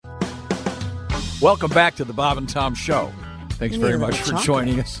Welcome back to the Bob and Tom Show. Thanks very much for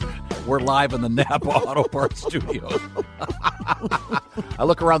joining us. We're live in the Napa Auto Parts Studio. I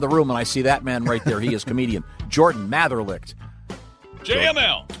look around the room and I see that man right there. He is comedian Jordan Matherlicht.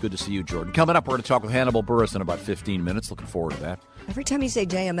 JML. It's good to see you, Jordan. Coming up, we're going to talk with Hannibal Buress in about 15 minutes. Looking forward to that. Every time you say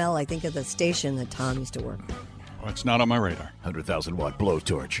JML, I think of the station that Tom used to work at. Well, it's not on my radar. 100,000-watt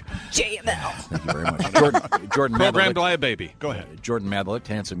blowtorch. JML. Thank you very much. Jordan Programmed Matherlicht. by a baby. Go ahead. Jordan Matherlicht,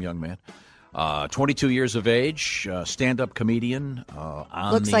 handsome young man. 22 years of age, stand-up comedian.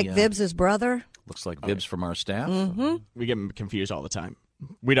 Looks like Vibbs' brother. Looks like Vibbs from our staff. Mm-hmm. We get confused all the time.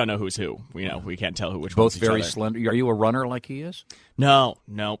 We don't know who's who. We can't tell which Both one's very each other. slender. Are you a runner like he is? No,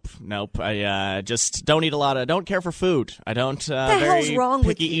 nope. I just don't eat a lot of. Don't care for food. I don't. What the hell's wrong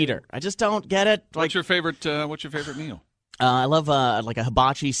with picky you? eater. I just don't get it. What's your favorite meal? I love like a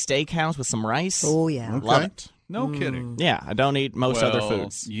hibachi steakhouse with some rice. Oh yeah, Love it. No kidding. Yeah, I don't eat most other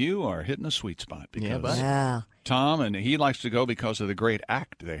foods. You are hitting a sweet spot because yeah. Tom, and he likes to go because of the great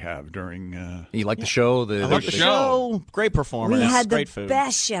act they have during. You like the show? I love the show. Great performance. We had great the food.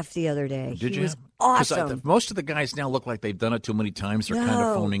 best chef the other day. Did he you? was 'Cause awesome. most of the guys now look like they've done it too many times. They're kind of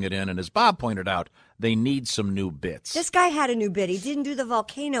No. phoning it in. And as Bob pointed out, they need some new bits. This guy had a new bit. He didn't do the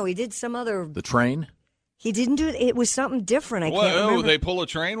volcano. He did some other. The train? He didn't do it. It was something different. I can't remember. They pull a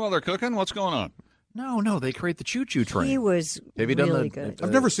train while they're cooking? What's going on? No, they create the choo-choo train. He was Have you done really the- good.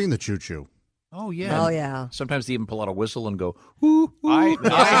 I've never seen the choo-choo. Oh, yeah. Oh, yeah. Sometimes they even pull out a whistle and go, ooh, ooh. I They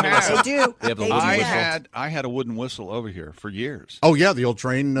had, do. They have the They little do whistle. that. I had a wooden whistle over here for years. Oh, yeah, the old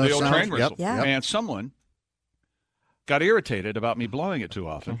train The old sound. train whistle. Yep. Yeah. And someone got irritated about me blowing it too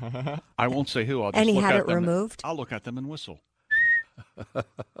often. I won't say who. I'll just And he look had at it them. removed? I'll look at them and whistle.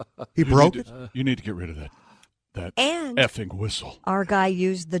 He broke it? You need to get rid of that And effing whistle. our guy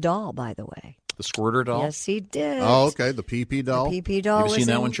used the doll, by the way. The squirter doll? Yes, he did. Oh, okay, the PP doll. The PP doll. Have you was seen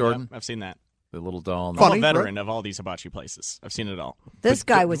that in- one, Jordan? I've seen that. The little doll. I'm Funny, a veteran of all these hibachi places. I've seen it all. This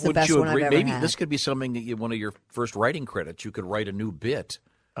guy was the Wouldn't best you one I've agree? ever Maybe had. this could be something that one of your first writing credits. You could write a new bit.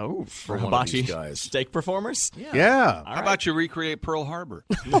 Oh, for one of these hibachi guys. steak performers? Yeah. How about you recreate Pearl Harbor?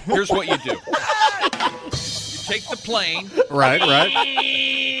 Here's what you do. You take the plane, Right. Oh,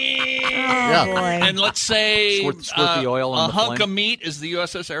 Yeah. boy. and let's say Squirt the oil on a the hunk flame. of meat is the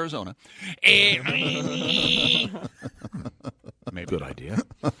USS Arizona. Maybe. Good idea.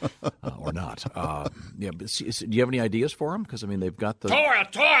 Or not. Yeah. But do you have any ideas for them? Because, I mean, they've got the... Tora!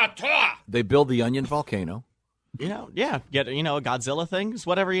 They build the onion volcano. Get a Godzilla thing. Just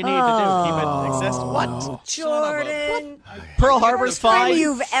whatever you need to do. Keep it exist. What? Jordan. Pearl Harbor's First time fine.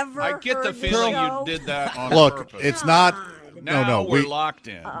 you've ever I get the heard feeling this you show? did that on Look, purpose. it's not. Now No, we're locked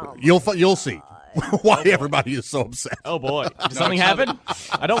in. You'll see why everybody is so upset. Oh, boy. Did something happen?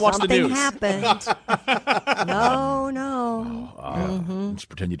 I don't watch Something the news. happened. No. Just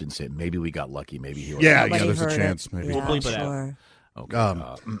pretend you didn't say it. Maybe we got lucky. Maybe he was... Yeah, Nobody there's a heard chance. it. Maybe. Yeah, bleep it out. sure. Okay.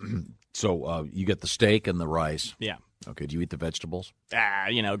 So you get the steak and the rice. Yeah. Okay. Do you eat the vegetables?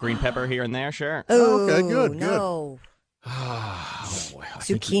 Green pepper here and there, sure. Oh, Okay, good, No. Oh, boy.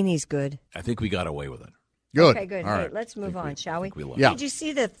 Zucchini's good. I think we got away with it. Good. Okay, good. All Hey, right. let's move on, shall we? We love Yeah. Did you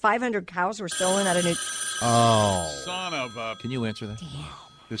see that 500 cows were stolen out of New... Oh. Son of a... Can you answer that?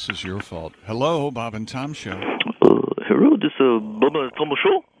 This is your fault. Hello, Bob and Tom Show. Hello, this is Bob and Tom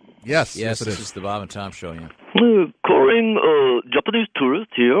Show. Yes. Yes, it this is. is the Bob and Tom Show, yeah. Calling Japanese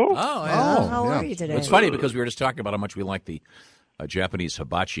tourist here. Oh, Oh, How yeah. are you today? It's funny because we were just talking about how much we like the Japanese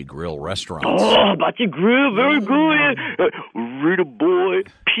hibachi grill restaurants. Oh, Bachi Grill, very good. Little boy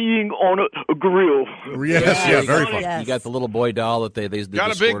peeing on a grill. Yes, yeah, you very got, fun. Yes. You got the little boy doll that they did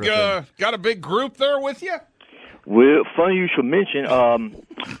Got the a big sort of thing. got a big group there with you? Well, funny you should mention.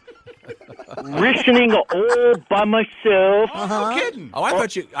 Listening all by myself. No kidding. Oh, I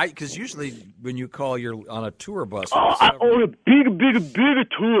thought you, because usually when you call, you're on a tour bus. I own a bigger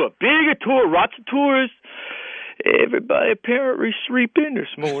tour, lots of tourists. Everybody apparently sleeping this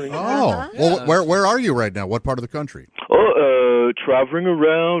morning. Oh, well, where are you right now? What part of the country? Traveling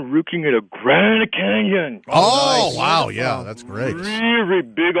around, looking at a Grand Canyon. Oh, nice. wow, Beautiful. yeah, that's great. Really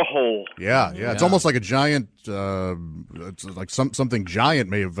big a hole. Yeah, it's almost like a giant. It's like something giant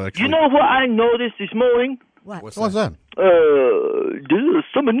may have actually. You know what I noticed this morning? What? What's that? There's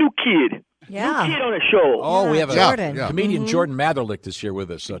some new kid. Yeah. New kid on the show. Oh, we have a Jordan. Yeah. comedian Jordan Matherlicht is here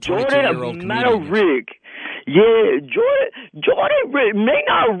with us. A Jordan 22-year-old comedian. Matterrig. Yeah, Jordan may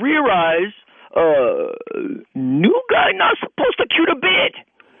not realize new guy not supposed to cue the bit.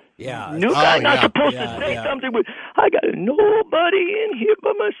 Yeah. New guy not yeah. supposed Yeah, to say yeah. something, but I got nobody in here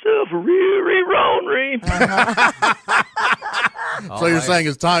but myself. Really lonely. So you're saying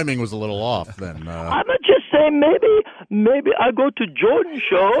his timing was a little off then? I'm just say maybe I go to Jordan's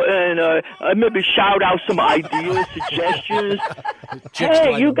show and I maybe shout out some ideas, suggestions.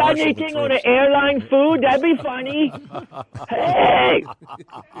 Hey, you got anything on the airline food? That'd be funny. Hey.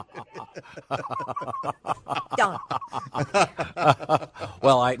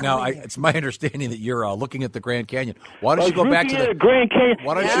 Well, it's my understanding that you're looking at the Grand Canyon. Why don't you go back to the Grand Canyon?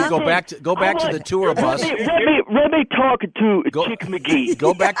 Why don't you go back to the tour bus? Let me talk to Chick McGee.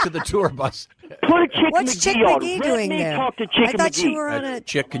 Go back to the tour bus. Put a Chick What's McGee Chick on. McGee doing Let me there? talk to Chick I thought McGee. you were on a.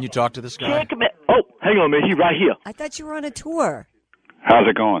 Chick, can you talk to this guy? Oh, hang on a minute. He's right here. I thought you were on a tour. How's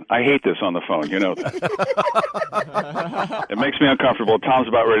it going? I hate this on the phone. You know that. It makes me uncomfortable. Tom's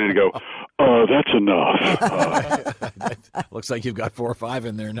about ready to go, that's enough. Looks like you've got 4 or 5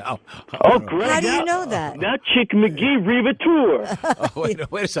 in there now. Oh, great. How do you know that? Now Chick McGee Riva Tour. Oh,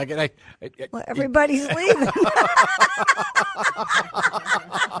 wait a second. Well, everybody's leaving.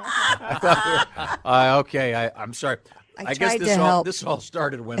 Okay, I'm sorry. I guess tried to help. this all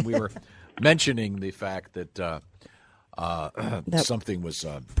started when we were mentioning the fact that something was.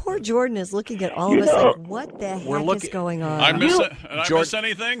 Poor Jordan is looking at all of us like, what the heck is going on? I miss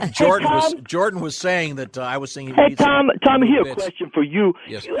anything? Jordan was saying that I was saying. Hey, Tom, here a question for you.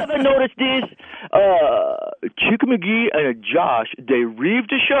 Yes. You ever notice this? Chick McGee and Josh, they leave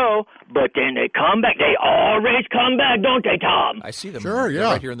the show, but then they come back. They always come back, don't they, Tom? I see them. Sure, They're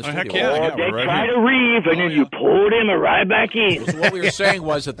yeah. right here in the studio. heck yeah. They right try here. to leave, and then you pull them right back in. So what we were saying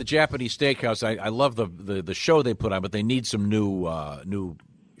was at the Japanese Steakhouse, I love the show they put on, but they need some new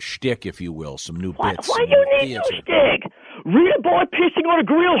shtick, if you will, some new bits. Why you need no stick? Rita Boy pissing on a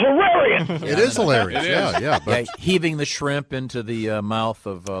grill, hilarious. It is hilarious. Yeah. But heaving the shrimp into the mouth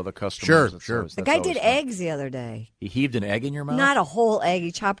of the customer. Sure. The guy did eggs the other day. He heaved an egg in your mouth? Not a whole egg.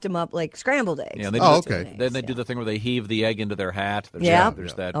 He chopped them up like scrambled eggs. Yeah, they okay. Then they do the thing where they heave the egg into their hat.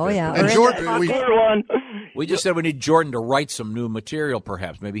 There's that. Oh, yeah. and Or in Jordan, the we, pocket. We just said we need Jordan to write some new material,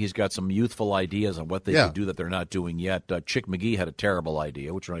 perhaps. Maybe he's got some youthful ideas on what they could do that they're not doing yet. Chick McGee had a terrible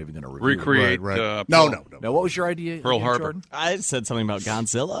idea, which we're not even going to review. Recreate. right. Pearl- No. Now, what was your idea? Pearl again, Harbor. Jordan? I said something about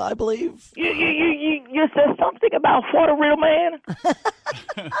Godzilla, I believe. You said something about what a real man?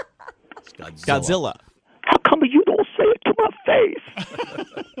 Godzilla. How come you don't say it to my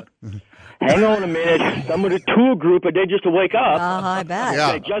face? Hang on a minute. Some of the tour group, they just wake up. I bet.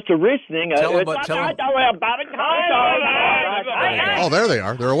 Yeah. They're just listening. Tell 'em. Oh, there they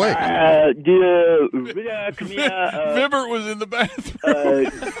are. They're awake. Vibert was in the bathroom.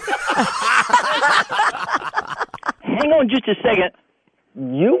 Hang on just a second.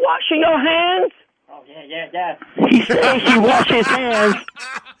 You washing your hands? Oh, yeah. He says he washes his hands.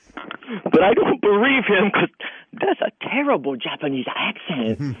 But I don't believe him because that's a terrible Japanese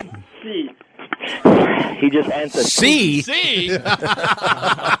accent. See. He just answered. See? See?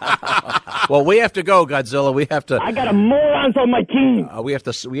 Well, we have to go, Godzilla. We have to. I got a morons on my team. We're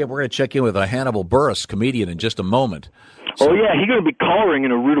going to check in with Hannibal Buress, comedian, in just a moment. Oh, yeah, he's going to be calling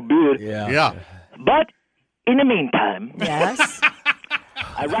in a little bit. Yeah. But in the meantime, Yes.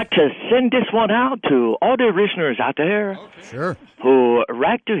 I'd like to send this one out to all the listeners out there Sure. who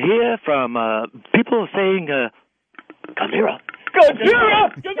like to hear from people saying, Godzilla.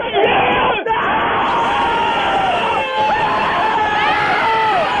 Godzilla! Godzilla!